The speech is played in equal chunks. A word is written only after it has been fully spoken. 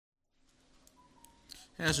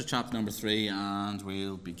Ezra chapter number 3, and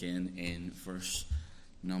we'll begin in verse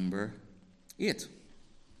number 8.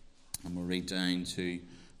 And we'll read down to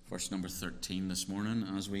verse number 13 this morning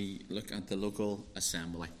as we look at the local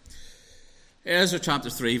assembly. Ezra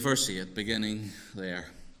chapter 3, verse 8, beginning there.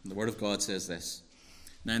 The word of God says this: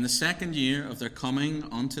 Now in the second year of their coming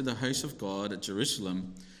unto the house of God at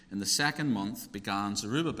Jerusalem, in the second month began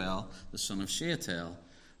Zerubbabel the son of Shealtiel,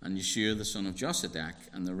 and Yeshua the son of Josedech,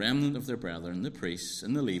 and the remnant of their brethren, the priests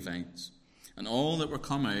and the Levites, and all that were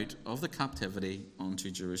come out of the captivity unto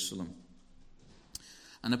Jerusalem,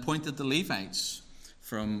 and appointed the Levites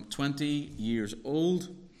from 20 years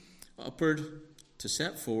old upward to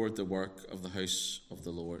set forward the work of the house of the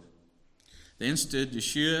Lord. Then stood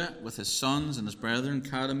Yeshua with his sons and his brethren,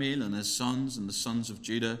 Kadmiel and his sons and the sons of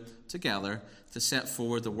Judah, together to set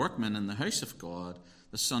forward the workmen in the house of God,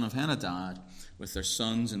 the son of Henadad, with their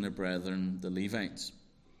sons and their brethren, the Levites.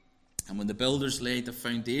 And when the builders laid the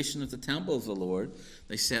foundation of the temple of the Lord,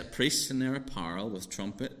 they set priests in their apparel with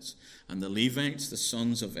trumpets, and the Levites, the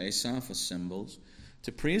sons of Asaph, as cymbals,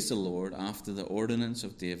 to praise the Lord after the ordinance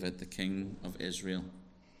of David, the king of Israel.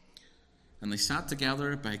 And they sat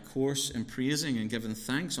together by course in praising and giving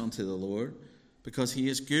thanks unto the Lord, because he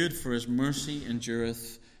is good, for his mercy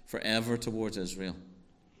endureth forever towards Israel.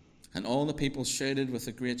 And all the people shouted with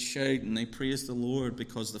a great shout, and they praised the Lord,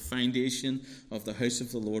 because the foundation of the house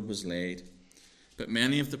of the Lord was laid. But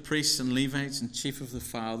many of the priests and Levites and chief of the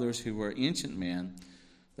fathers, who were ancient men,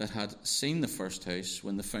 that had seen the first house,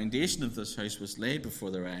 when the foundation of this house was laid before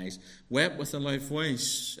their eyes, wept with a loud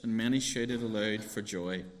voice, and many shouted aloud for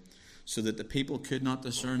joy, so that the people could not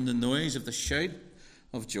discern the noise of the shout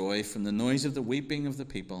of joy from the noise of the weeping of the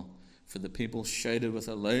people. For the people shouted with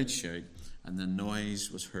a loud shout, and the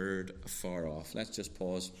noise was heard afar off. Let's just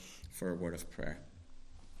pause for a word of prayer.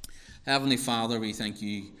 Heavenly Father, we thank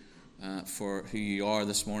you for who you are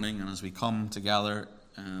this morning, and as we come together,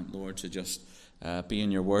 Lord, to just be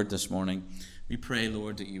in your word this morning, we pray,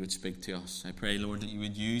 Lord, that you would speak to us. I pray, Lord, that you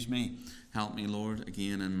would use me. Help me, Lord,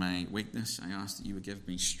 again in my weakness. I ask that you would give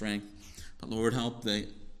me strength. But Lord, help the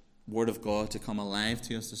word of God to come alive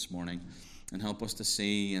to us this morning, and help us to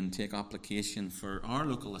see and take application for our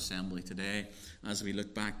local assembly today as we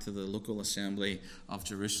look back to the local assembly of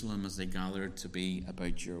Jerusalem as they gathered to be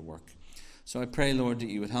about your work. So I pray, Lord, that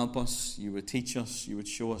you would help us, you would teach us, you would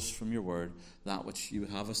show us from your word that which you would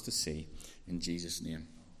have us to see. In Jesus' name.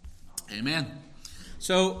 Amen.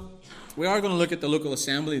 So we are going to look at the local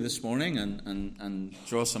assembly this morning and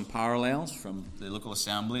draw some parallels from the local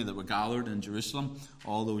assembly that were gathered in Jerusalem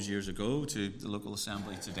all those years ago to the local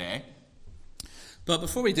assembly today. But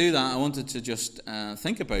before we do that, I wanted to just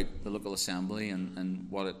think about the local assembly and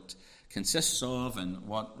what it consists of and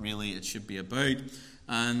what really it should be about.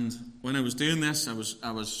 And when I was doing this, I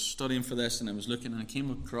was studying for this, and I was looking, and I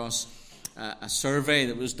came across a survey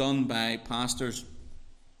that was done by pastors.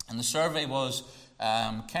 And the survey was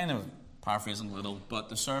kind of paraphrasing a little, but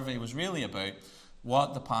the survey was really about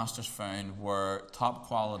what the pastors found were top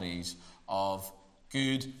qualities of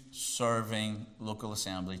good, serving local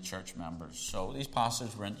assembly church members. So these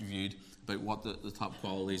pastors were interviewed about what the top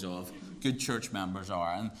qualities of good church members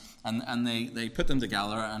are. And they put them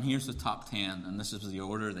together, and here's the top 10, and this is the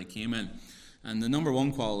order they came in. And the number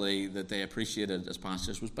one quality that they appreciated as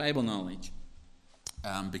pastors was Bible knowledge,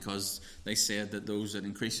 because they said that those that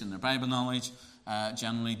increase in their Bible knowledge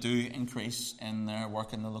generally do increase in their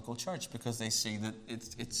work in the local church, because they see that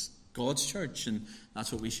it's God's church, and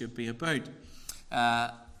that's what we should be about.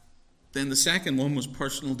 Then the second one was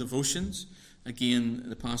personal devotions. Again,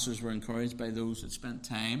 the pastors were encouraged by those that spent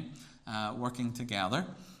time working together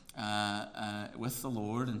with the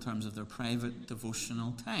Lord in terms of their private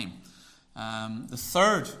devotional time. The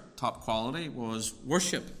third top quality was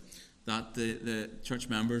worship, that the church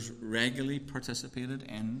members regularly participated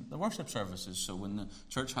in the worship services. So when the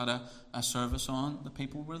church had a service on, the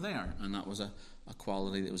people were there, and that was a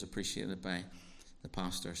quality that was appreciated by the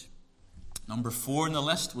pastors. Number 4 in the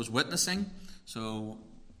list was witnessing. So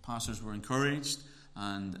pastors were encouraged,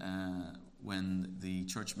 and when the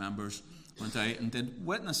church members went out and did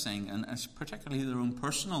witnessing, and particularly their own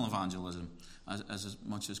personal evangelism, as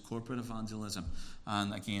much as corporate evangelism.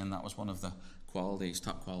 And again, that was one of the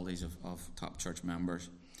top qualities of top church members.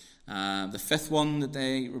 The fifth one that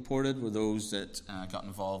they reported were those that got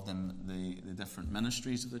involved in the different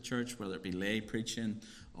ministries of the church, whether it be lay preaching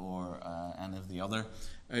or any of the other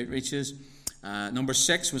outreaches. Number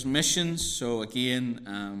 6 was missions. So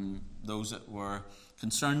again, those that were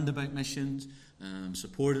concerned about missions,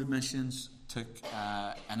 supported missions, took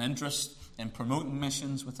an interest in promoting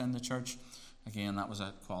missions within the church. Again, that was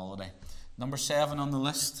a quality. Number 7 on the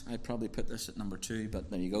list, I'd probably put this at number 2, but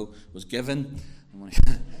there you go, was given. I'm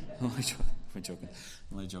only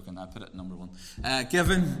joking. I put it at number 1.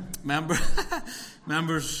 Given,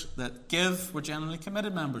 members that give were generally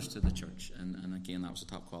committed members to the church. And again, that was a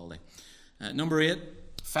top quality. Number 8,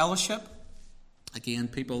 fellowship. Again,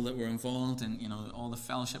 people that were involved in all the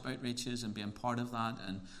fellowship outreaches and being part of that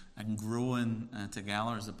and growing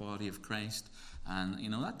together as the body of Christ.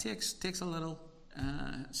 And that takes a little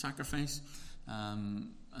sacrifice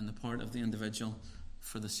on the part of the individual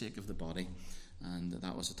for the sake of the body. And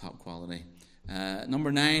that was a top quality.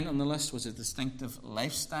 Number 9 on the list was a distinctive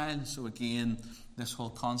lifestyle. So again, this whole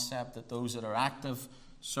concept that those that are active,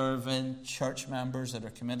 serving, church members that are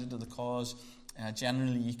committed to the cause,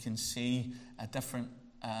 generally you can see a different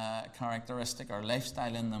characteristic or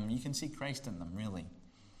lifestyle in them. You can see Christ in them, really.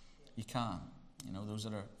 You can. Those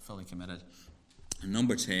that are fully committed. And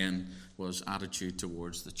number 10 was attitude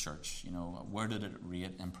towards the church. Where did it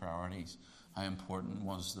rate in priorities? How important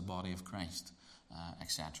was the body of Christ,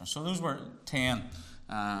 etc. So those were the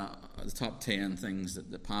top 10 things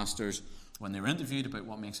that the pastors, when they were interviewed about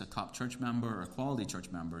what makes a top church member or quality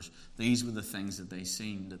church members, these were the things that they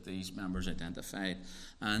seen that these members identified.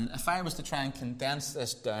 And if I was to try and condense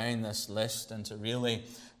this list, into really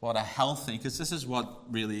what a healthy, because this is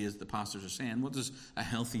what really is the pastors are saying, what does a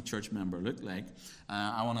healthy church member look like?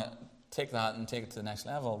 I want to take that and take it to the next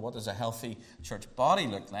level. What does a healthy church body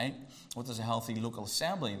look like? What does a healthy local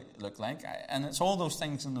assembly look like? And it's all those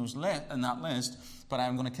things in that list, but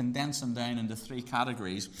I'm going to condense them down into 3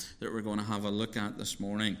 categories that we're going to have a look at this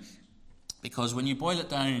morning. Because when you boil it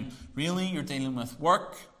down, really you're dealing with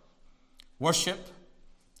work, worship,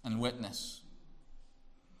 and witness.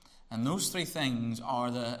 And those 3 things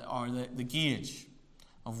are the gauge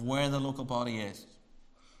of where the local body is.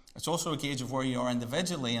 It's also a gauge of where you are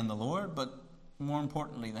individually in the Lord, but more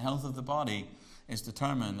importantly, the health of the body is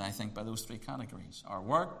determined, I think, by those 3 categories. Our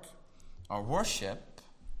work, our worship,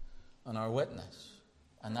 and our witness.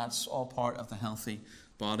 And that's all part of the healthy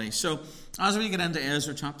body. So, as we get into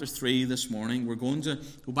Ezra chapter 3 this morning, we're going to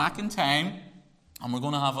go back in time, and we're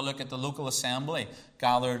going to have a look at the local assembly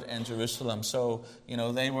gathered in Jerusalem. So,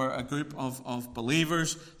 they were a group of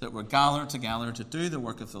believers that were gathered together to do the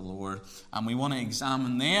work of the Lord. And we want to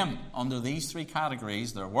examine them under these 3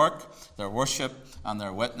 categories, their work, their worship, and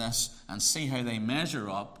their witness, and see how they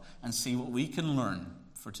measure up and see what we can learn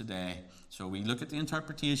for today. So we look at the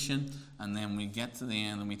interpretation, and then we get to the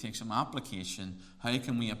end and we take some application. How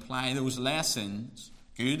can we apply those lessons,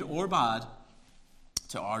 good or bad,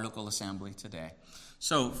 to our local assembly today?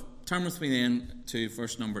 So turn with me then to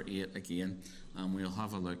verse number 8 again, and we'll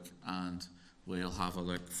have a look. And we'll have a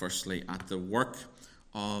look firstly at the work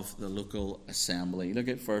of the local assembly. Look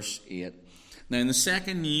at verse 8. Now in the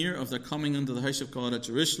 2nd year of their coming into the house of God at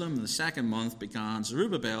Jerusalem, in the 2nd month, began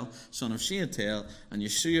Zerubbabel, son of Shealtiel, and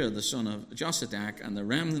Yeshua, the son of Josadak, and the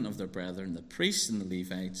remnant of their brethren, the priests and the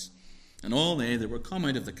Levites, and all they that were come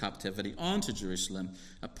out of the captivity unto Jerusalem,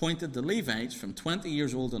 appointed the Levites from 20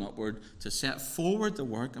 years old and upward to set forward the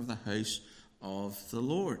work of the house of the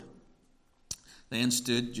Lord. Then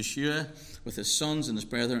stood Jeshua with his sons and his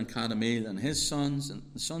brethren, Kadmiel and his sons and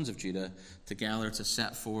the sons of Judah, together to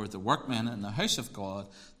set forward the workmen in the house of God,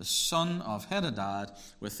 the son of Henadad,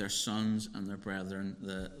 with their sons and their brethren,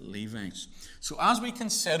 the Levites. So as we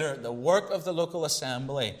consider the work of the local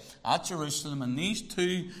assembly at Jerusalem in these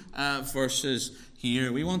 2 verses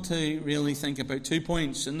here, we want to really think about 2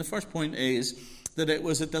 points. And the first point is that it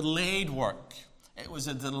was a delayed work. It was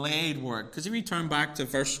a delayed work. Because if we turn back to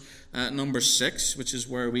verse number 6, which is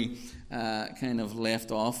where we kind of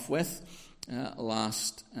left off with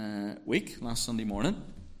last Sunday morning,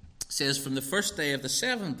 it says, from the first day of the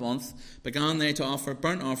 7th month began they to offer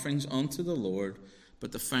burnt offerings unto the Lord,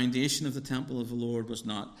 but the foundation of the temple of the Lord was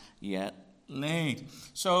not yet laid.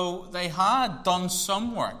 So they had done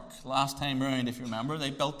some work last time around, if you remember.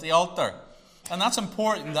 They built the altar. And that's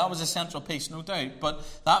important. That was a central piece, no doubt. But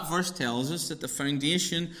that verse tells us that the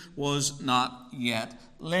foundation was not yet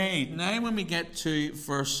laid. Now, when we get to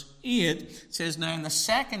verse 8, it says, now in the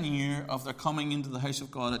 2nd year of their coming into the house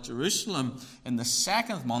of God at Jerusalem, in the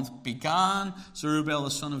 2nd month, began Zerubbabel,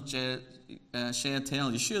 the son of Shealtiel,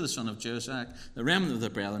 Yeshua, the son of Josadak, the remnant of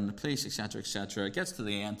the brethren, the priests, etc., etc. It gets to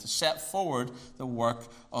the end to set forward the work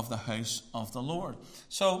of the house of the Lord.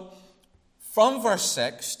 So, from verse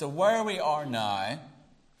 6 to where we are now,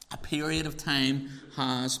 a period of time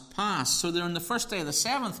has passed. So they're on the first day of the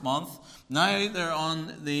 7th month. Now they're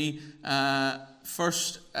on the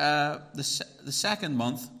 2nd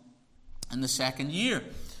month in the 2nd year.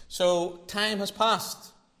 So time has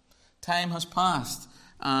passed. Time has passed.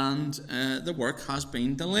 And the work has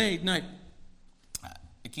been delayed. Now,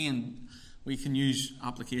 Again, we can use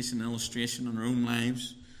application and illustration in our own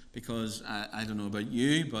lives, because I don't know about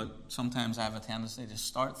you, but sometimes I have a tendency to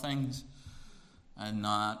start things and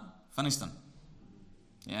not finish them.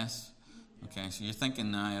 Yes? Okay, so you're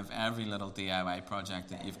thinking now of every little DIY project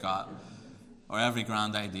that you've got, or every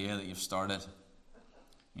grand idea that you've started,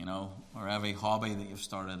 or every hobby that you've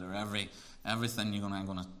started, or everything I'm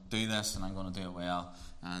going to do this, and I'm going to do it well,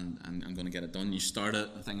 and I'm going to get it done. You start it,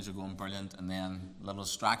 and things are going brilliant, and then little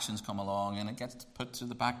distractions come along, and it gets put to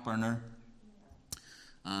the back burner,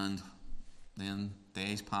 and then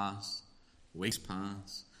days pass, weeks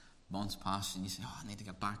pass, months pass, and you say, I need to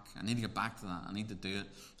get back to that, I need to do it,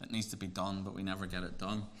 it needs to be done, but we never get it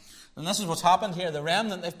done. And this is what's happened here. The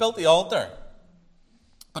remnant, they've built the altar,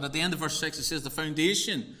 but at the end of verse 6 it says the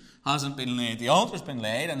foundation hasn't been laid. The altar's been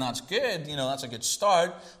laid, and that's good, that's a good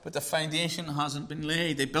start, but the foundation hasn't been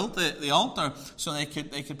laid. They built the altar so they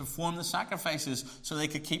could perform the sacrifices, so they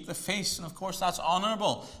could keep the feast, and of course that's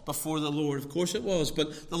honourable before the Lord. Of course it was,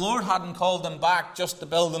 but the Lord hadn't called them back just to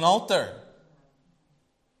build an altar.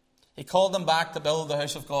 He called them back to build the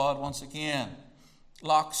house of God once again.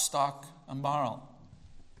 Lock, stock, and barrel.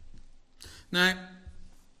 Now,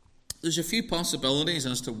 there's a few possibilities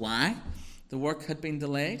as to why the work had been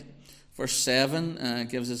delayed. Verse 7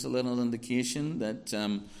 gives us a little indication that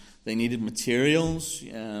they needed materials.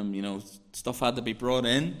 Stuff had to be brought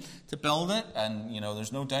in to build it. And,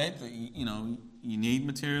 there's no doubt that, you need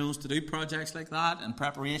materials to do projects like that. And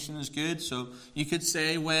preparation is good. So you could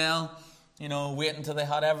say, wait until they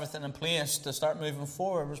had everything in place to start moving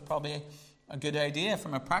forward was probably a good idea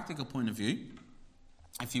from a practical point of view,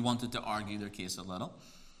 if you wanted to argue their case a little.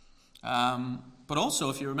 But also,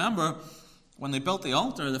 if you remember, when they built the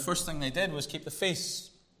altar, the first thing they did was keep the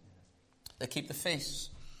feast. They keep the feast.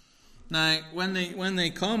 Now, when they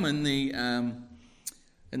come in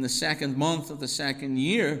the second month of the second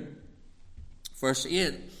year, verse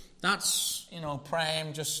 8, that's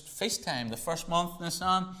prime just feast time. The first month,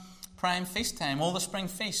 Nisan, prime feast time. All the spring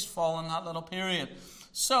feasts fall in that little period.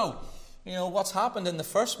 So, what's happened in the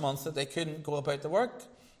first month that they couldn't go about the work?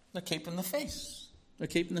 They're keeping the feast. They're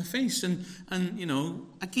keeping the feast. And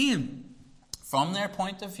again, from their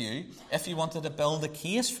point of view, if you wanted to build a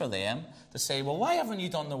case for them to say, why haven't you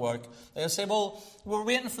done the work? They'll say, we're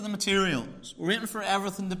waiting for the materials. We're waiting for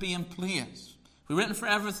everything to be in place. We're waiting for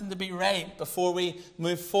everything to be right before we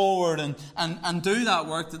move forward and do that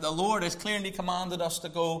work that the Lord has clearly commanded us to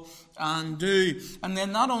go and do. And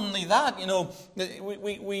then not only that,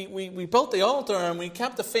 we built the altar and we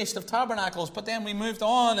kept the Feast of Tabernacles, but then we moved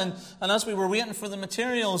on, and as we were waiting for the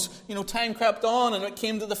materials, time crept on, and it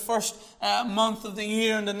came to the first month of the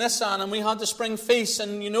year in the Nisan, and we had the spring feasts,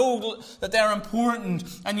 and that they're important,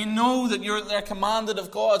 and that they're commanded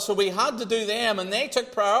of God, so we had to do them, and they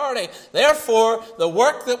took priority. Therefore, the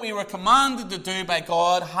work that we were commanded to do by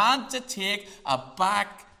God had to take a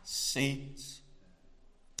back seat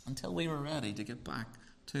until we were ready to get back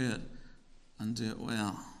to it and do it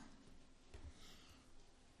well.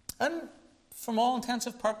 And from all intents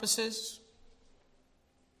and purposes,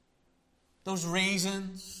 those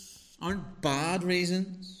reasons aren't bad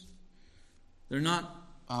reasons. They're not,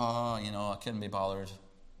 I couldn't be bothered.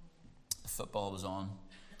 The football was on.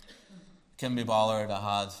 Couldn't be bothered. I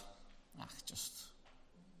had just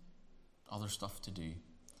other stuff to do.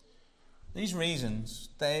 These reasons,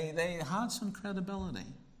 they had some credibility.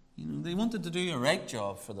 They wanted to do a right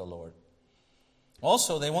job for the Lord.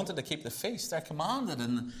 Also, they wanted to keep the feast. They're commanded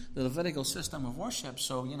in the Levitical system of worship.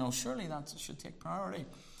 So, surely that should take priority.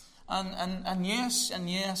 And yes,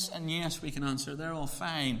 we can answer. They're all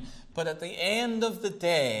fine. But at the end of the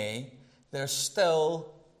day, there's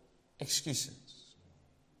still excuses.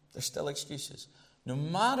 There's still excuses. No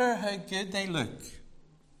matter how good they look,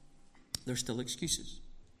 there's still excuses.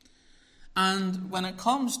 And when it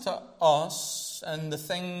comes to us and the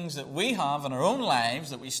things that we have in our own lives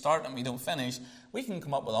that we start and we don't finish, we can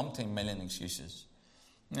come up with umpteen million excuses.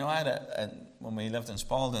 I had when we lived in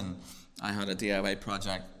Spalding, I had a DIY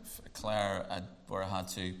project for Claire where I had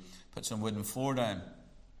to put some wooden floor down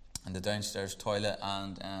in the downstairs toilet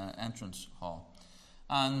and entrance hall.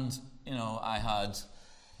 And, I had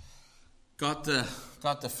got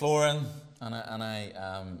the floor in, and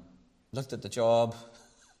I looked at the job.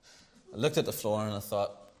 I looked at the floor and I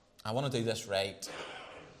thought, I want to do this right.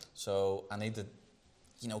 So I need to,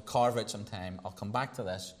 carve out some time. I'll come back to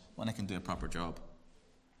this when I can do a proper job.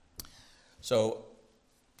 So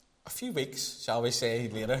a few weeks, shall we say,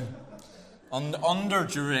 later, under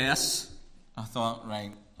duress, I thought,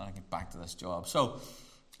 right, I'll get back to this job. So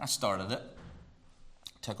I started it,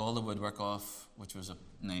 took all the woodwork off, which was a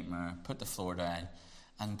nightmare, put the floor down.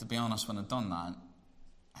 And to be honest, when I'd done that,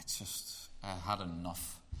 I had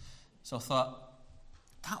enough. So I thought,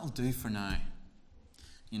 that'll do for now.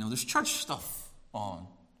 There's church stuff on.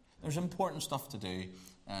 There's important stuff to do.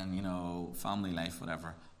 And, family life,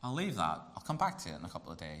 whatever. I'll leave that. I'll come back to it in a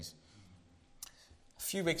couple of days. A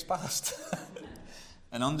few weeks passed.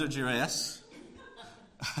 And under duress,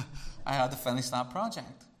 I had to finish that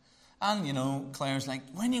project. And, Claire's like,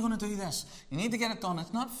 when are you going to do this? You need to get it done.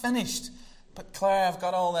 It's not finished. But Claire, I've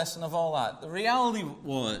got all this and I've all that. The reality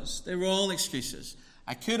was, they were all excuses.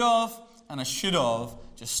 I could have and I should have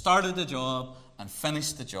just started the job and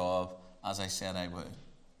finished the job as I said I would.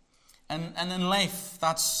 And in life,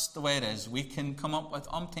 that's the way it is. We can come up with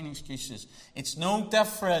umpteen excuses. It's no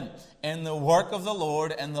different in the work of the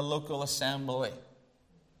Lord in the local assembly.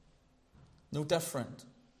 No different.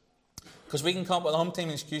 Because we can come up with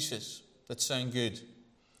umpteen excuses that sound good,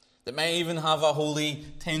 that may even have a holy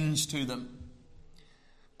tinge to them.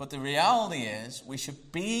 But the reality is, we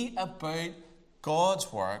should be about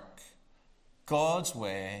God's work, God's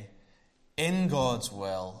way, in God's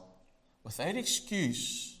will, without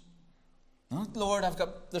excuse. Not, Lord,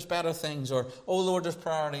 there's better things, or, oh Lord, there's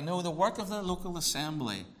priority. No, the work of the local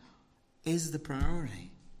assembly is the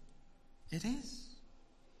priority. It is.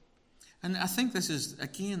 And I think this is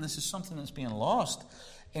something that's being lost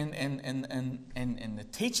in the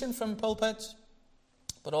teaching from pulpits,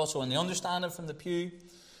 but also in the understanding from the pew.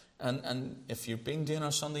 And if you've been doing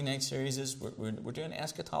our Sunday night series, we're doing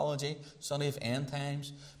eschatology, study of end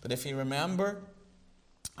times. But if you remember,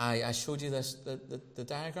 I showed you the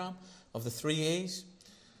diagram of the 3 A's: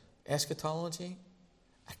 eschatology,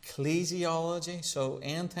 ecclesiology, so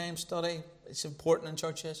end time study, it's important in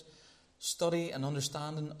churches. Study and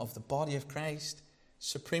understanding of the body of Christ,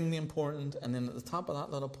 supremely important. And then at the top of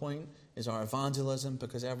that little point is our evangelism,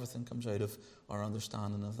 because everything comes out of our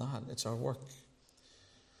understanding of that. It's our work.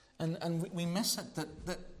 And we miss it,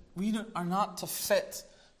 that we are not to fit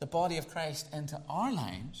the body of Christ into our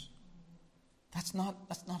lives. That's not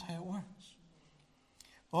how it works.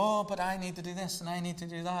 Oh, but I need to do this and I need to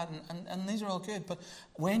do that. And these are all good. But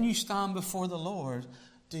when you stand before the Lord,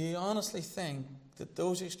 do you honestly think that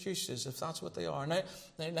those excuses, if that's what they are... Now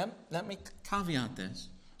let me caveat this.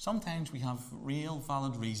 Sometimes we have real,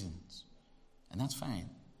 valid reasons. And that's fine.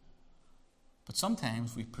 But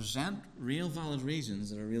sometimes we present real, valid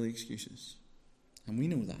reasons that are really excuses. And we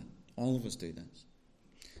know that. All of us do this.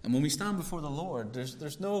 And when we stand before the Lord,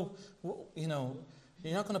 there's no...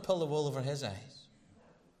 you're not going to pull the wool over his eyes.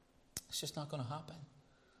 It's just not going to happen.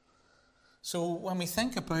 So when we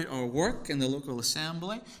think about our work in the local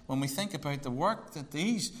assembly, when we think about the work that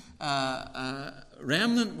these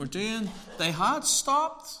remnant were doing, they had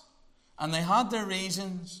stopped and they had their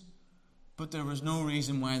reasons, but there was no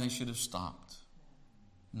reason why they should have stopped.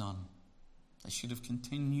 None. They should have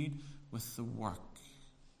continued with the work.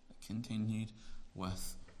 They continued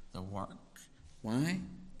with the work. Why?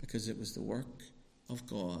 Because it was the work of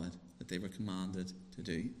God that they were commanded to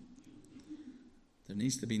do. There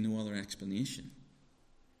needs to be no other explanation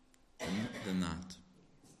than that.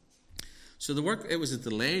 So the work, it was a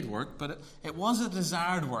delayed work, but it was a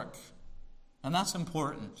desired work. And that's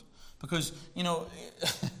important. Because,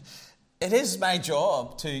 it is my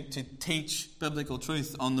job to teach biblical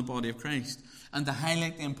truth on the body of Christ and to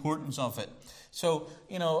highlight the importance of it. So,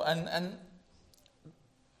 and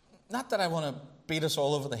not that I want to beat us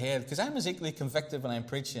all over the head, because I'm as equally convicted when I'm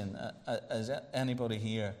preaching as anybody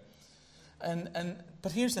here.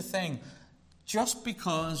 But here's the thing. Just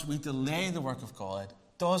because we delay the work of God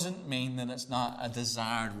doesn't mean that it's not a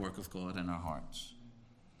desired work of God in our hearts.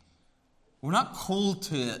 We're not cold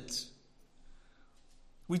to it.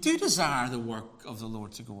 We do desire the work of the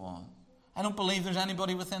Lord to go on. I don't believe there's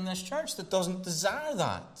anybody within this church that doesn't desire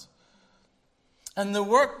that. And the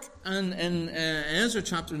work in Ezra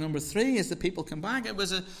chapter number 3, as the people come back, it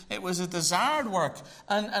was a desired work.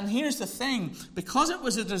 And here's the thing: because it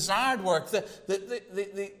was a desired work, the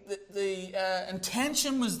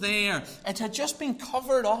intention was there. It had just been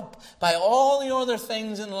covered up by all the other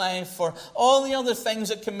things in life, or all the other things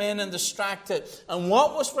that come in and distract it. And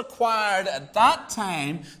what was required at that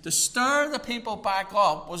time to stir the people back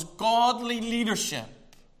up was godly leadership.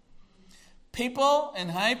 People in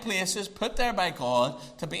high places put there by God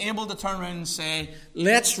to be able to turn around and say,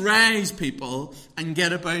 let's rise, people, and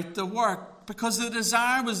get about the work, because the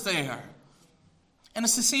desire was there. And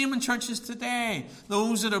it's the same in churches today.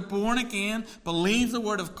 Those that are born again, believe the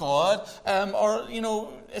Word of God,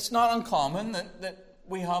 it's not uncommon that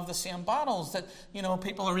we have the same battles, that,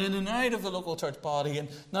 people are in and out of the local church body, and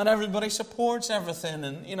not everybody supports everything,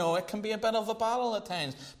 and, it can be a bit of a battle at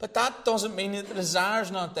times. But that doesn't mean that the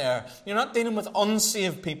desire's not there. You're not dealing with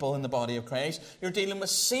unsaved people in the body of Christ. You're dealing with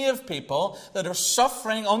saved people that are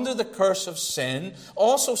suffering under the curse of sin,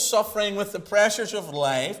 also suffering with the pressures of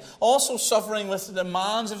life, also suffering with the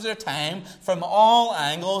demands of their time from all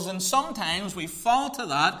angles, and sometimes we fall to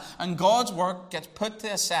that, and God's work gets put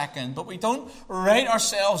to a second. But we don't write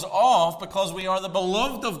ourselves off, because we are the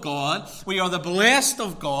beloved of God, we are the blessed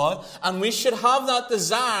of God, and we should have that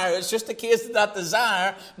desire. It's just a case that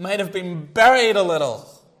desire might have been buried a little.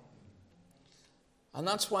 And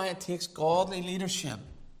that's why it takes godly leadership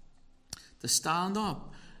to stand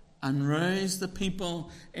up and rouse the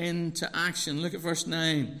people into action. Look at verse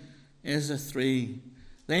 9, Ezra 3.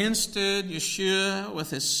 Then stood Yeshua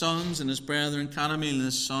with his sons and his brethren, Kadmiel and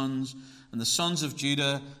his sons, and the sons of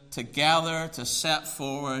Judah, together to set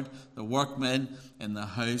forward the workmen in the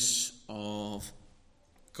house of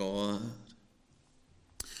God.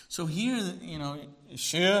 So here,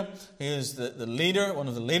 Yeshua, who is the leader, one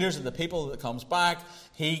of the leaders of the people that comes back,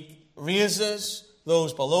 he raises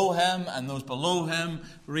those below him, and those below him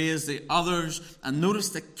raise the others. And notice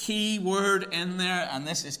the key word in there, and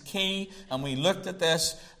this is key, and we looked at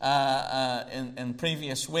this in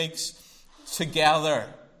previous weeks, together.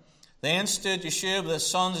 Then stood Yeshua with his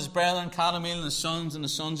sons, his brethren, Kadmiel, and the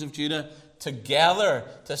sons of Judah, together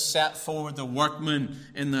to set forward the workmen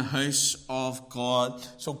in the house of God.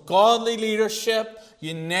 So godly leadership,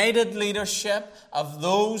 united leadership of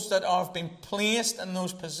those that have been placed in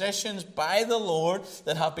those positions by the Lord,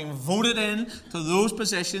 that have been voted in to those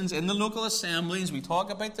positions in the local assemblies. We talk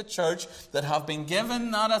about the church, that have been given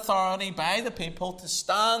that authority by the people to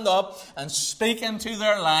stand up and speak into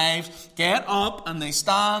their lives, get up, and they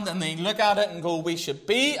stand and they look at it and go, we should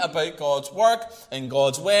be about God's work, in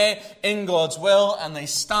God's way, in God's will, and they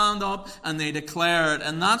stand up and they declare it.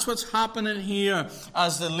 And that's what's happening here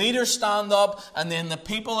as the leaders stand up, and then the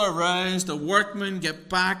people are roused, the workmen get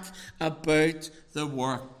back about the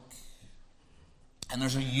work. And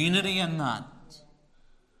there's a unity in that.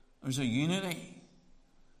 There's a unity.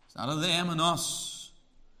 It's not of them and us.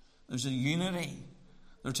 There's a unity.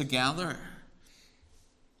 They're together.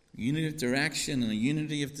 Unity of direction and a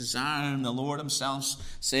unity of desire. And the Lord himself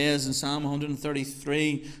says in Psalm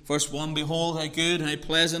 133, verse 1, behold how good, how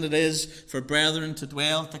pleasant it is for brethren to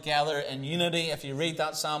dwell together in unity. If you read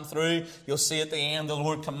that psalm through, you'll see at the end the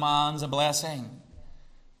Lord commands a blessing.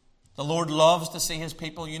 The Lord loves to see his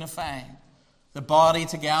people unified. The body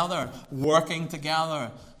together, working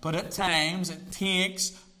together. But at times it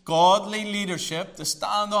takes godly leadership to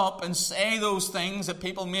stand up and say those things that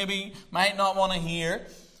people maybe might not want to hear,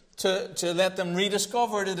 to let them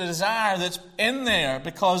rediscover the desire that's in there,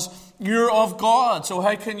 because you're of God. So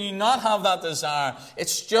how can you not have that desire?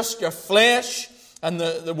 It's just your flesh, and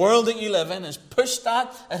the world that you live in has pushed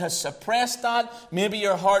that, it has suppressed that. Maybe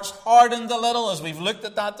your heart's hardened a little, as we've looked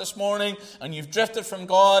at that this morning, and you've drifted from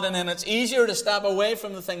God, and then it's easier to step away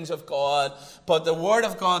from the things of God. But the Word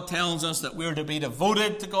of God tells us that we're to be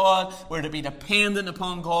devoted to God, we're to be dependent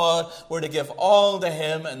upon God, we're to give all to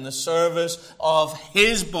him in the service of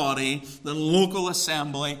his body, the local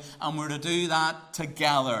assembly, and we're to do that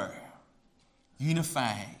together,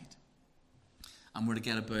 unified. And we're to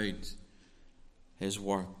get about his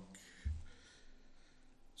work.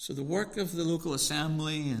 So the work of the local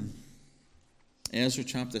assembly in Ezra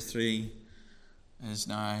chapter 3 is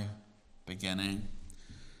now beginning.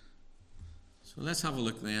 So let's have a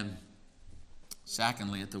look then,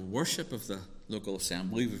 secondly, at the worship of the local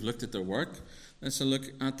assembly. We've looked at their work. Let's look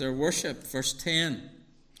at their worship. Verse 10.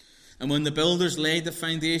 And when the builders laid the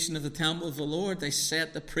foundation of the temple of the Lord, they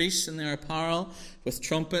set the priests in their apparel with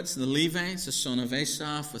trumpets, and the Levites, the son of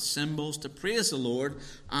Asaph, with cymbals, to praise the Lord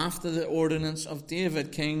after the ordinance of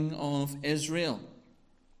David, king of Israel.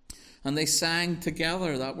 And they sang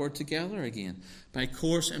together, that word together again, by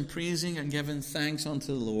course and praising and giving thanks unto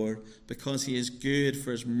the Lord, because he is good, for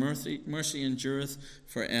his mercy endureth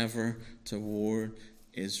forever toward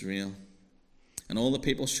Israel. And all the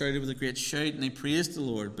people shouted with a great shout, and they praised the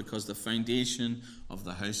Lord, because the foundation of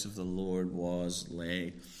the house of the Lord was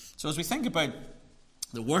laid. So as we think about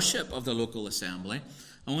the worship of the local assembly,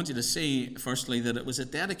 I want you to see, firstly, that it was a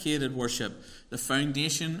dedicated worship. The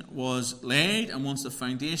foundation was laid, and once the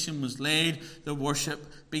foundation was laid, the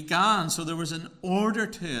worship began. So there was an order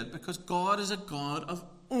to it, because God is a God of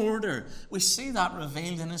order. We see that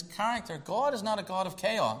revealed in his character. God is not a God of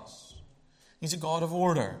chaos. He's a God of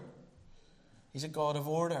order. He's a God of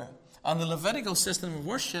order. And the Levitical system of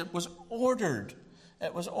worship was ordered.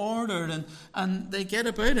 It was ordered, and they get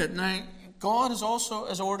about it. Now, God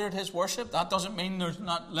has ordered his worship. That doesn't mean there's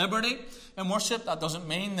not liberty in worship. That doesn't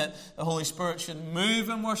mean that the Holy Spirit should move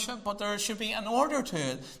in worship, but there should be an order to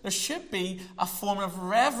it. There should be a form of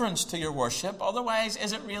reverence to your worship. Otherwise,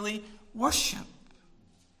 is it really worship?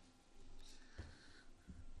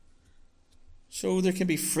 So there can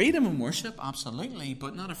be freedom in worship, absolutely,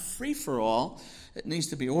 but not a free-for-all. It needs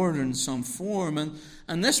to be ordered in some form.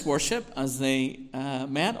 And this worship, as they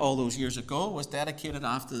met all those years ago, was dedicated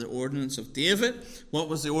after the ordinance of David. What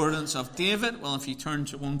was the ordinance of David? Well, if you turn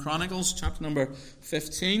to 1 Chronicles, chapter number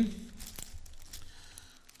 15.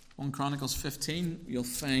 1 Chronicles 15, you'll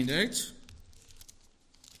find out.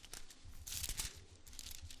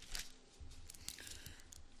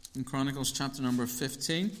 In Chronicles chapter number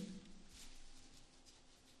 15.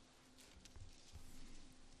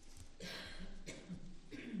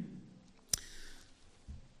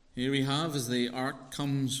 Here we have, as the ark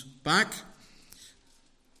comes back,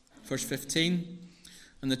 verse 15,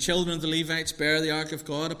 and the children of the Levites bear the ark of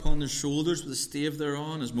God upon their shoulders with a stave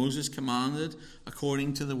thereon, as Moses commanded,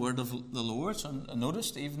 according to the word of the Lord. So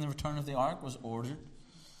notice, even the return of the ark was ordered.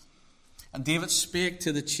 And David spake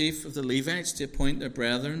to the chief of the Levites to appoint their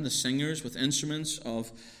brethren, the singers, with instruments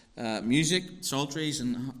of music, psalteries,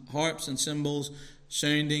 and harps and cymbals,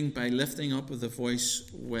 sounding by lifting up of the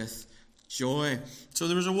voice with joy. So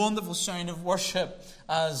there was a wonderful sound of worship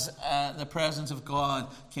as the presence of God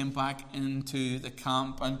came back into the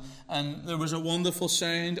camp. And there was a wonderful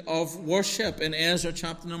sound of worship in Ezra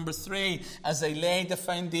chapter number 3 as they laid the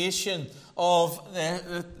foundation of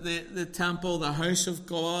the temple, the house of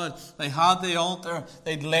God. They had the altar,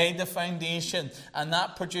 they'd laid the foundation, and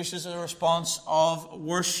that produces a response of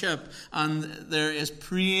worship. And there is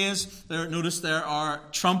praise. Notice there are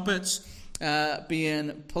trumpets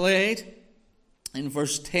being played. In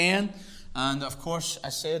verse 10, and of course, I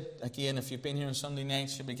said, again, if you've been here on Sunday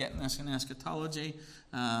nights, you'll be getting this in eschatology.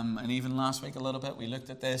 And even last week a little bit, we looked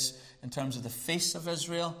at this in terms of the feasts of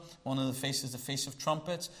Israel. One of the feasts is the Feast of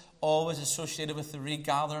Trumpets, always associated with the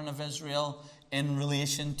regathering of Israel in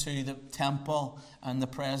relation to the temple and the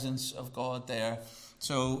presence of God there.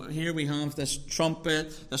 So here we have this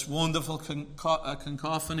trumpet, this wonderful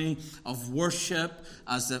cacophony of worship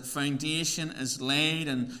as the foundation is laid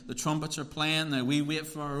and the trumpets are playing. Now we wait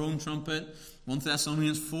for our own trumpet. 1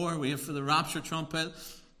 Thessalonians 4, we wait for the rapture trumpet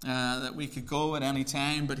that we could go at any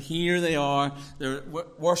time. But here they are. Their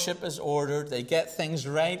worship is ordered. They get things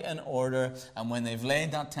right in order. And when they've laid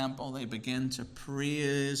that temple, they begin to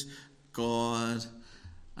praise God.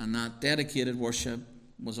 And that dedicated worship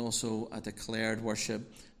was also a declared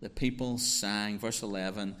worship. The people sang, verse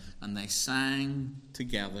 11, and they sang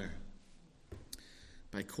together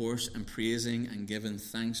by course and praising and giving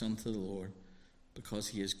thanks unto the Lord, because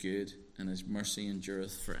he is good and his mercy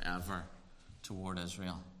endureth forever toward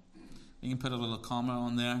Israel. You can put a little comma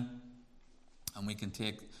on there, and we can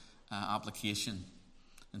take application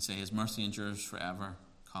and say his mercy endures forever,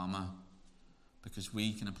 comma, because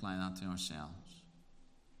we can apply that to ourselves.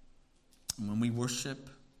 And when we worship,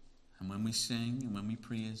 and when we sing, and when we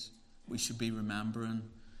praise, we should be remembering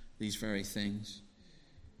these very things.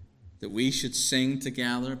 That we should sing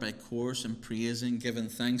together by course and praising, giving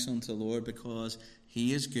thanks unto the Lord, because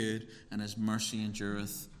he is good and his mercy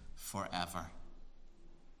endureth forever.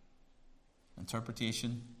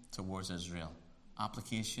 Interpretation towards Israel.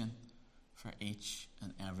 Application for each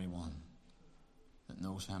and every one that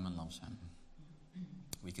knows him and loves him.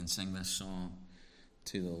 We can sing this song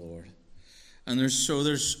to the Lord. And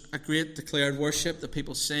there's a great declared worship that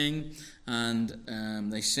people sing, and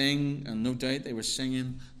they sing, and no doubt they were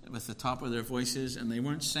singing with the top of their voices, and they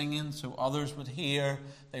weren't singing so others would hear.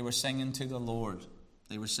 They were singing to the Lord.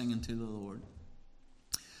 They were singing to the Lord.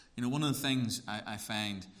 You know, one of the things I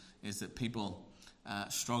find is that people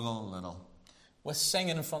struggle a little with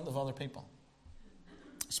singing in front of other people,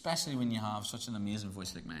 especially when you have such an amazing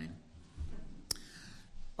voice like mine.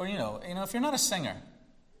 Or you know, if you're not a singer,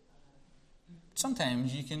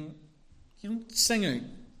 sometimes you don't sing out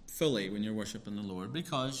fully when you're worshiping the Lord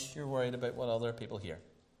because you're worried about what other people hear.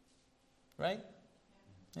 Right?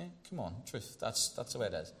 Yeah, come on, truth. That's the way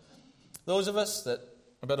it is. Those of us that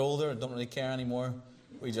are a bit older and don't really care anymore,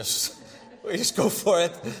 we just go for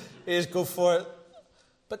it. We just go for it.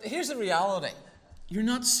 But here's the reality. You're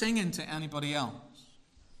not singing to anybody else.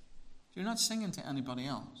 You're not singing to anybody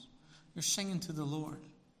else. You're singing to the Lord.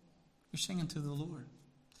 You're singing to the Lord.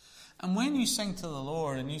 And when you sing to the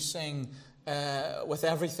Lord and you sing with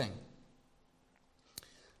everything,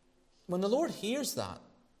 when the Lord hears that,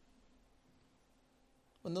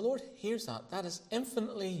 that is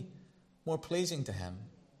infinitely more pleasing to him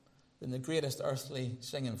than the greatest earthly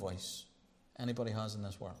singing voice anybody has in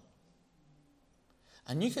this world.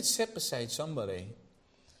 And you could sit beside somebody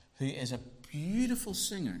who is a beautiful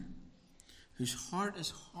singer, whose heart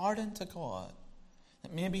is hardened to God,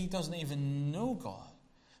 that maybe he doesn't even know God,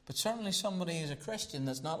 but certainly somebody who's a Christian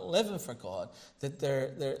that's not living for God, that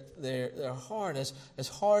their heart is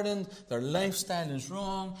hardened, their lifestyle is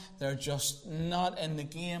wrong, they're just not in the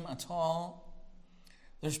game at all.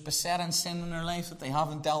 There's besetting sin in their life that they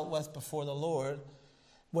haven't dealt with before the Lord.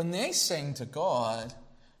 When they sing to God,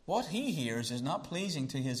 what he hears is not pleasing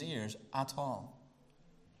to his ears at all.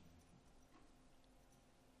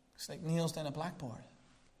 It's like nails down a blackboard.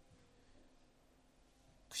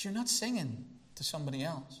 Because you're not singing to somebody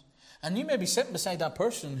else. And you may be sitting beside that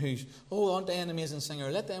person who's, aren't they an amazing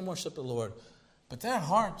singer? Let them worship the Lord. But their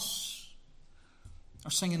hearts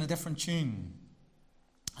are singing a different tune.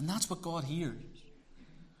 And that's what God hears.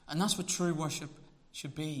 And that's what true worship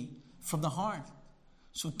should be, from the heart.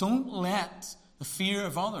 So don't let the fear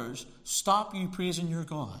of others stop you praising your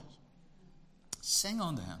God. Sing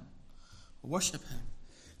unto him. Worship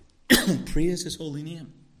him. Praise his holy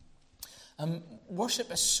name.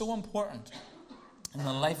 Worship is so important in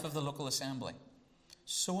the life of the local assembly.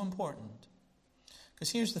 So important. Because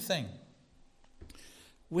here's the thing.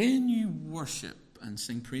 When you worship and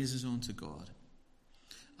sing praises unto God,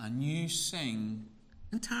 and you sing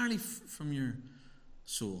entirely from your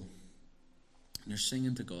soul, and you're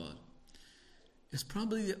singing to God, it's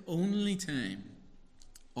probably the only time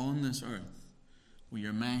on this earth where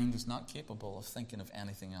your mind is not capable of thinking of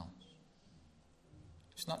anything else.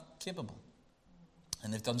 It's not capable.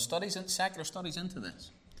 And they've done studies, secular studies into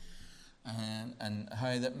this. And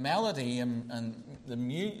how that melody and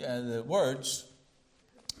the words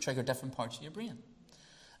trigger different parts of your brain.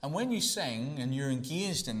 And when you sing and you're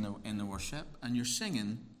engaged in the worship and you're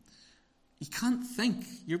singing, you can't think.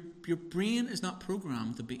 Your brain is not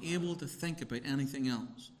programmed to be able to think about anything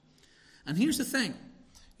else. And here's the thing.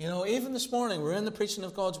 Even this morning we're in the preaching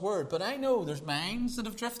of God's word, but I know there's minds that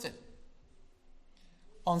have drifted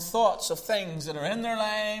on thoughts of things that are in their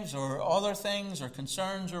lives or other things or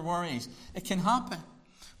concerns or worries. It can happen.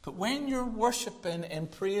 But when you're worshiping in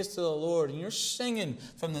praise to the Lord and you're singing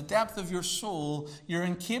from the depth of your soul, you're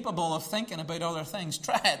incapable of thinking about other things.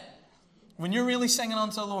 Try it. When you're really singing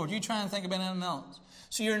unto the Lord, you try and think about anything else.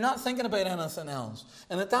 So you're not thinking about anything else.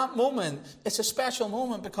 And at that moment, it's a special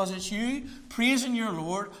moment because it's you praising your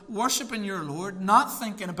Lord, worshiping your Lord, not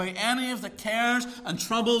thinking about any of the cares and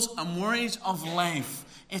troubles and worries of life.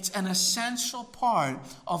 It's an essential part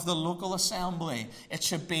of the local assembly. It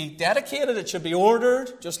should be dedicated, it should be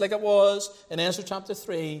ordered, just like it was in Ezra chapter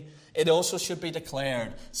 3. It also should be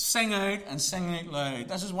declared. Sing out and sing out loud.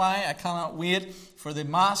 This is why I cannot wait for the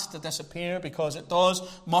mask to disappear, because it does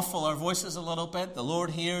muffle our voices a little bit. The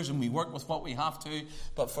Lord hears and we work with what we have to.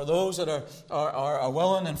 But for those that are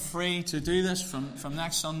willing and free to do this from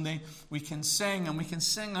next Sunday, we can sing, and we can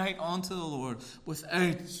sing out unto the Lord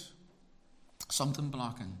without something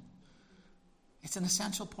blocking. It's an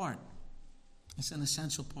essential part. It's an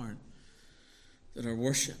essential part that our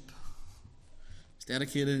worship is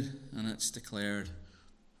dedicated and it's declared.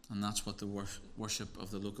 And that's what the worship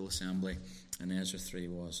of the local assembly in Ezra 3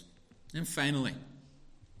 was. And finally,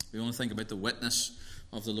 we want to think about the witness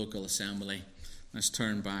of the local assembly. Let's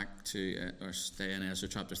turn back to or stay in Ezra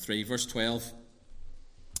chapter 3, verse 12.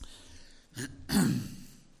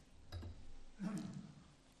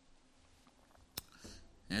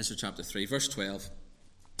 Ezra chapter 3, verse 12.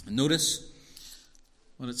 And notice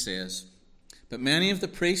what it says. But many of the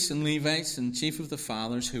priests and Levites and chief of the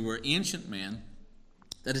fathers, who were ancient men,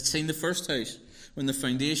 that had seen the first house, when the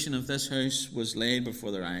foundation of this house was laid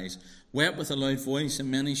before their eyes, wept with a loud voice, and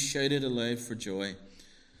many shouted aloud for joy,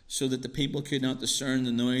 so that the people could not discern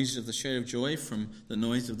the noise of the shout of joy from the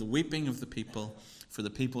noise of the weeping of the people. For the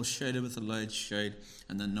people shouted with a loud shout,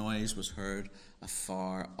 and the noise was heard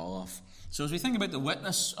afar off. So as we think about the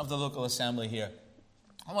witness of the local assembly here,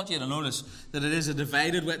 I want you to notice that it is a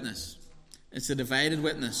divided witness. It's a divided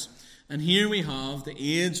witness. And here we have the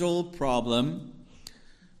age-old problem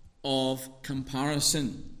of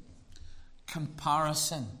comparison.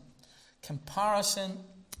 Comparison. Comparison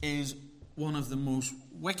is one of the most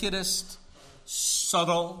wickedest,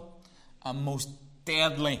 subtle, and most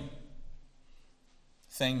deadly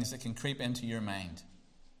things that can creep into your mind.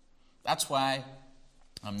 That's why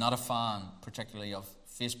I'm not a fan, particularly of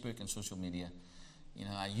Facebook and social media.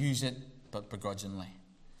 I use it, but begrudgingly.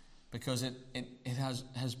 Because it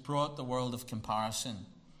has brought the world of comparison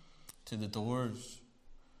to the doors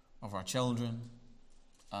of our children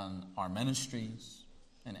and our ministries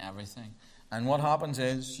and everything. And what happens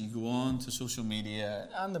is you go on to social media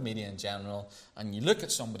and the media in general, and you look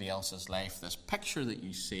at somebody else's life, this picture that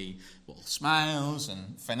you see, well, smiles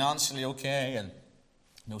and financially okay and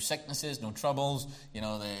no sicknesses, no troubles,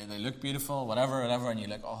 they look beautiful, whatever, and you're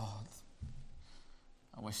like, oh,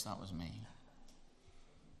 I wish that was me.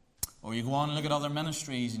 Or you go on and look at other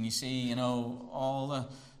ministries and you see, all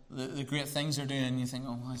the great things they're doing, and you think,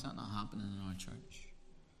 oh, why is that not happening in our church?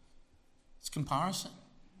 It's comparison.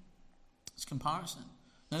 It's comparison.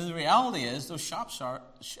 Now, the reality is those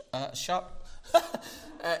snapshots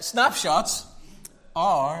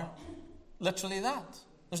are literally that.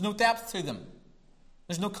 There's no depth to them.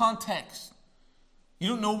 There's no context. You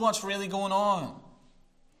don't know what's really going on.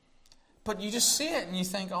 But you just see it and you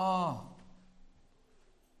think, oh,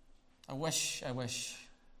 I wish.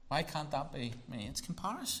 Why can't that be me? It's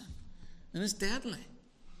comparison. And it's deadly.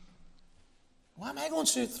 Why am I going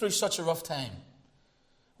through such a rough time?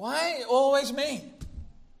 Why always me?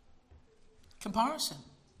 Comparison.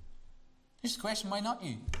 Here's the question, why not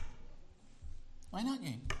you? Why not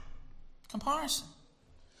you? Comparison.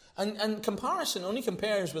 And comparison only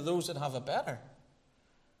compares with those that have it better.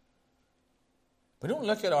 We don't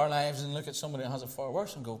look at our lives and look at somebody that has it far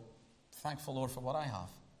worse and go, thankful Lord for what I have.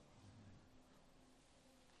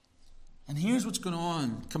 And here's what's going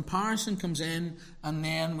on. Comparison comes in, and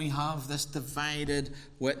then we have this divided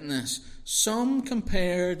witness. Some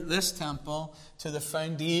compared this temple to the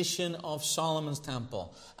foundation of Solomon's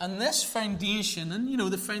temple. And this foundation, and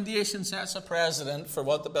the foundation sets a precedent for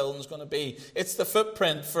what the building's going to be. It's the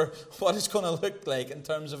footprint for what it's going to look like in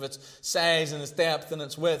terms of its size and its depth and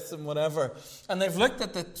its width and whatever. And they've looked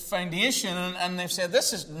at the foundation and they've said,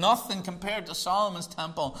 this is nothing compared to Solomon's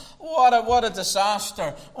temple. What a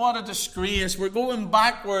disaster. What a disgrace. We're going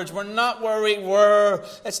backwards. We're not where we were.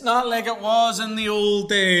 It's not like it was in the old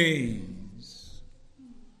days.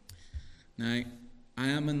 Now, I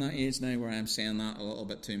am in that age now where I'm saying that a little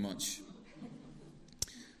bit too much.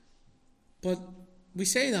 But we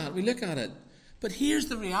say that, we look at it. But here's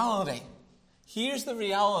the reality. Here's the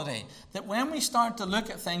reality. That when we start to look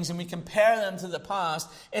at things and we compare them to the past,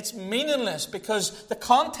 it's meaningless because the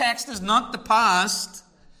context is not the past,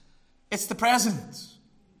 it's the present.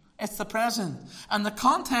 It's the present. And the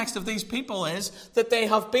context of these people is that they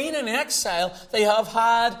have been in exile. They have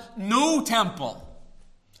had no temple.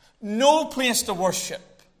 No place to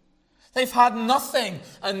worship. They've had nothing.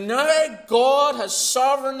 And now God has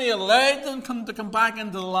sovereignly allowed them to come back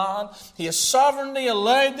into the land. He has sovereignly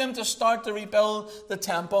allowed them to start to rebuild the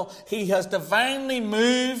temple. He has divinely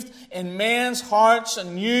moved in men's hearts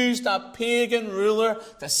and used that pagan ruler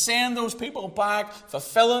to send those people back,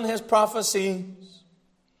 fulfilling his prophecies.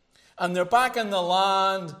 And they're back in the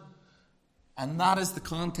land. And that is the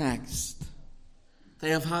context.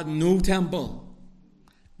 They have had no temple.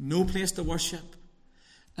 No place to worship.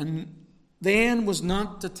 And then was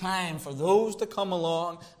not the time for those to come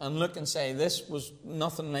along and look and say, this was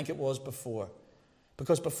nothing like it was before.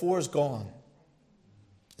 Because before is gone.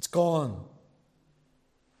 It's gone.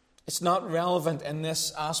 It's not relevant in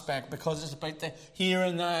this aspect because it's about the here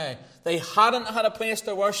and now. They hadn't had a place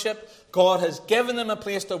to worship. God has given them a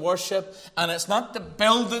place to worship. And it's not the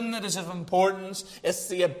building that is of importance. It's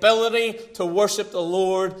the ability to worship the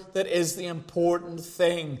Lord that is the important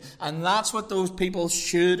thing. And that's what those people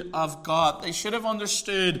should have got. They should have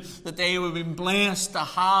understood that they would have been blessed to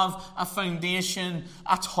have a foundation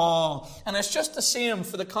at all. And it's just the same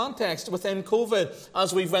for the context within COVID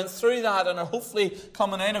as we went through that and are hopefully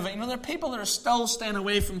coming out of it. There are people that are still staying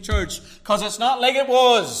away from church because it's not like it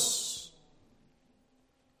was.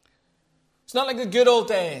 It's not like the good old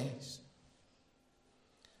days.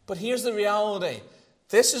 But here's the reality.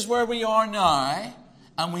 This is where we are now,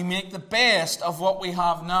 and we make the best of what we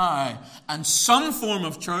have now. And some form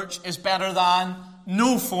of church is better than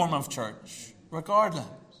no form of church, regardless.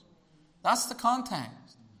 That's the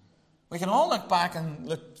context. We can all look back and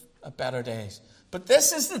look at better days. But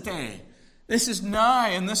this is the day. This is now,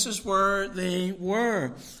 and this is where they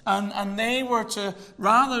were. And they were to,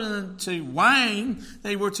 rather than to whine,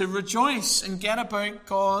 they were to rejoice and get about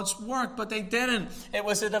God's work. But they didn't. It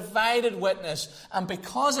was a divided witness. And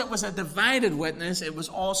because it was a divided witness, it was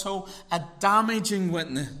also a damaging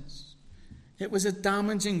witness. It was a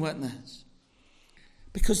damaging witness.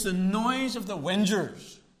 Because the noise of the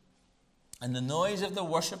whingers and the noise of the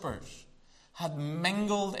worshippers had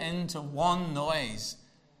mingled into one noise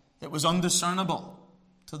that was undiscernible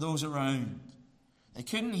to those around. They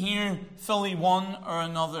couldn't hear fully one or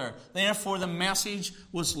another. Therefore, the message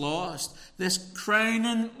was lost. This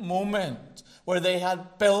crowning moment where they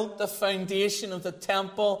had built the foundation of the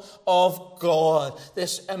temple of God.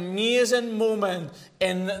 This amazing moment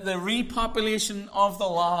in the repopulation of the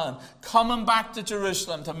land. Coming back to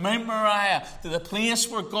Jerusalem, to Mount Moriah, to the place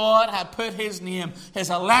where God had put his name.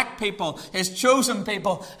 His elect people, his chosen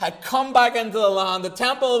people had come back into the land. The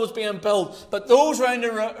temple was being built. But those round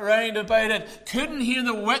about it couldn't hear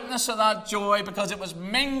the witness of that joy because it was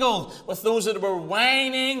mingled with those that were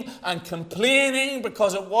whining and complaining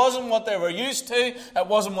because it wasn't what they were used to. It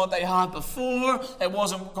wasn't what they had before. It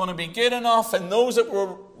wasn't going to be good enough. And those that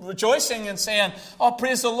were rejoicing and saying, oh,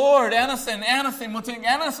 praise the Lord, anything, we'll take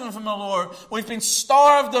anything from the Lord. We've been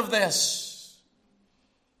starved of this.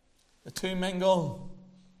 The two mingle.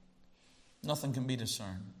 Nothing can be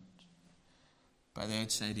discerned by the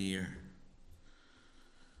outside ear.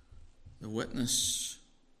 The witness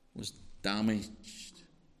was damaged.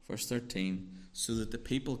 Verse 13, so that the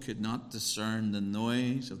people could not discern the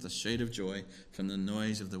noise of the shout of joy from the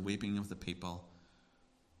noise of the weeping of the people.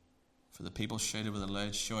 For the people shouted with a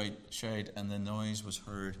loud shout, and the noise was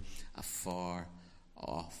heard afar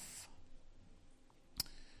off.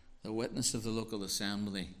 The witness of the local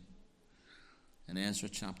assembly in Ezra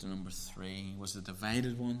chapter number 3 was the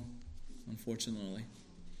divided one, unfortunately,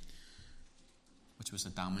 which was a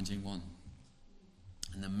damaging one.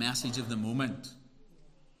 And the message of the moment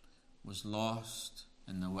was lost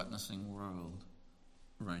in the witnessing world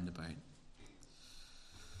round about.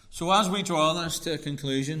 So as we draw this to a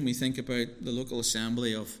conclusion, we think about the local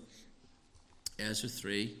assembly of Ezra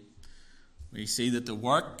 3. We see that the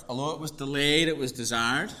work, although it was delayed, it was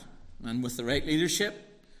desired. And with the right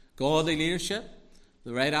leadership, godly leadership,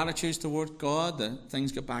 the right attitudes toward God,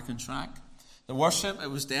 things got back on track. The worship, it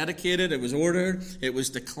was dedicated, it was ordered, it was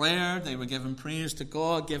declared. They were giving praise to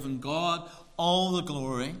God, giving God all the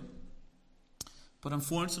glory. But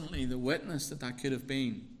unfortunately, the witness that could have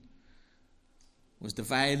been was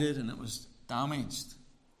divided and it was damaged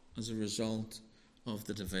as a result of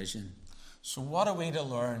the division. So what are we to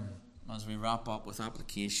learn as we wrap up with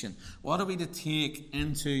application? What are we to take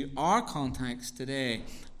into our context today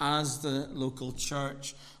as the local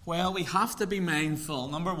church? Well, we have to be mindful,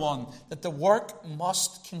 number one, that the work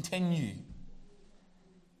must continue.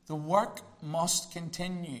 The work must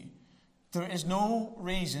continue. There is no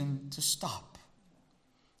reason to stop.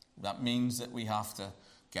 That means that we have to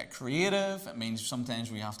get creative. It means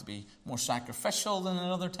sometimes we have to be more sacrificial than at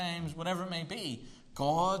other times, whatever it may be.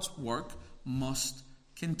 God's work must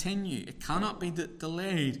continue. It cannot be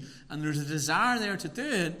delayed. And there's a desire there to do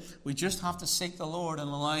it. We just have to seek the Lord and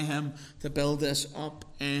allow him to build us up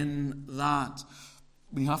in that.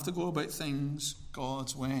 We have to go about things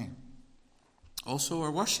God's way. Also, our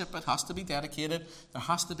worship, it has to be dedicated. There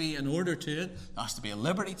has to be an order to it. There has to be a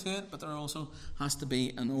liberty to it, but there also has to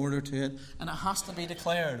be an order to it. And it has to be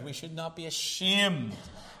declared. We should not be ashamed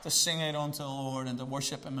to sing out unto the Lord and to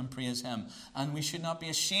worship him and praise him. And we should not be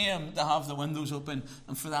ashamed to have the windows open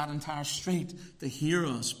and for that entire street to hear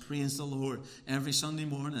us praise the Lord every Sunday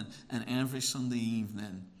morning and every Sunday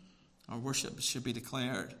evening. Our worship should be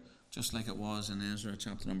declared, just like it was in Ezra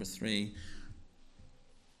chapter number 3.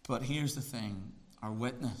 But here's the thing, our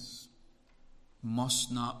witness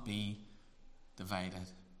must not be divided.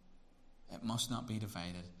 It must not be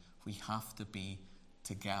divided. We have to be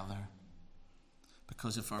together.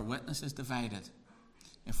 Because if our witness is divided,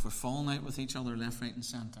 if we're falling out with each other left, right and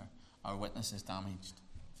centre, our witness is damaged.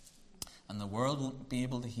 And the world won't be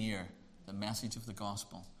able to hear the message of the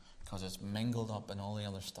gospel because it's mingled up in all the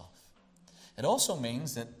other stuff. It also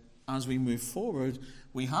means that as we move forward,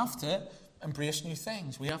 we have to embrace new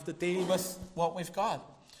things. We have to deal with what we've got.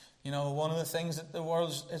 You know, one of the things that the world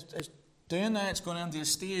is doing now, it's going into a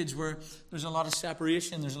stage where there's a lot of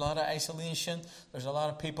separation, there's a lot of isolation, there's a lot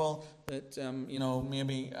of people that,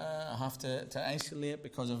 maybe have to isolate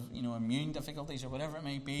because of, immune difficulties or whatever it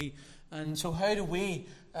may be. And so how do we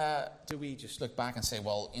just look back and say,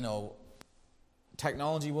 well,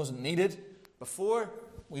 technology wasn't needed before,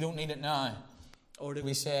 we don't need it now? Or do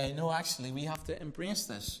we say, no, actually, we have to embrace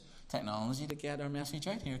this technology to get our message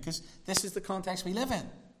out here because this is the context we live in.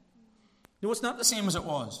 No, it's not the same as it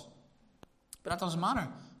was. But that doesn't matter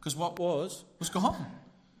because what was gone.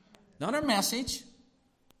 Not our message,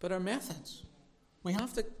 but our methods. We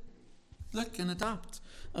have to look and adapt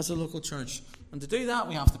as a local church. And to do that,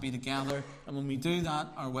 we have to be together. And when we do that,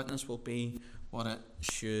 our witness will be what it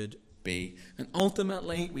should be. And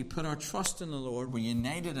ultimately, we put our trust in the Lord. We're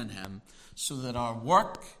united in him so that our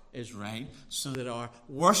work is right, so that our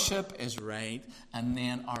worship is right, and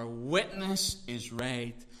then our witness is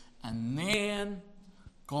right, and then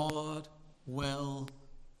God will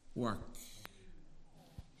work.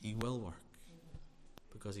 He will work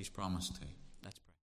because He's promised to.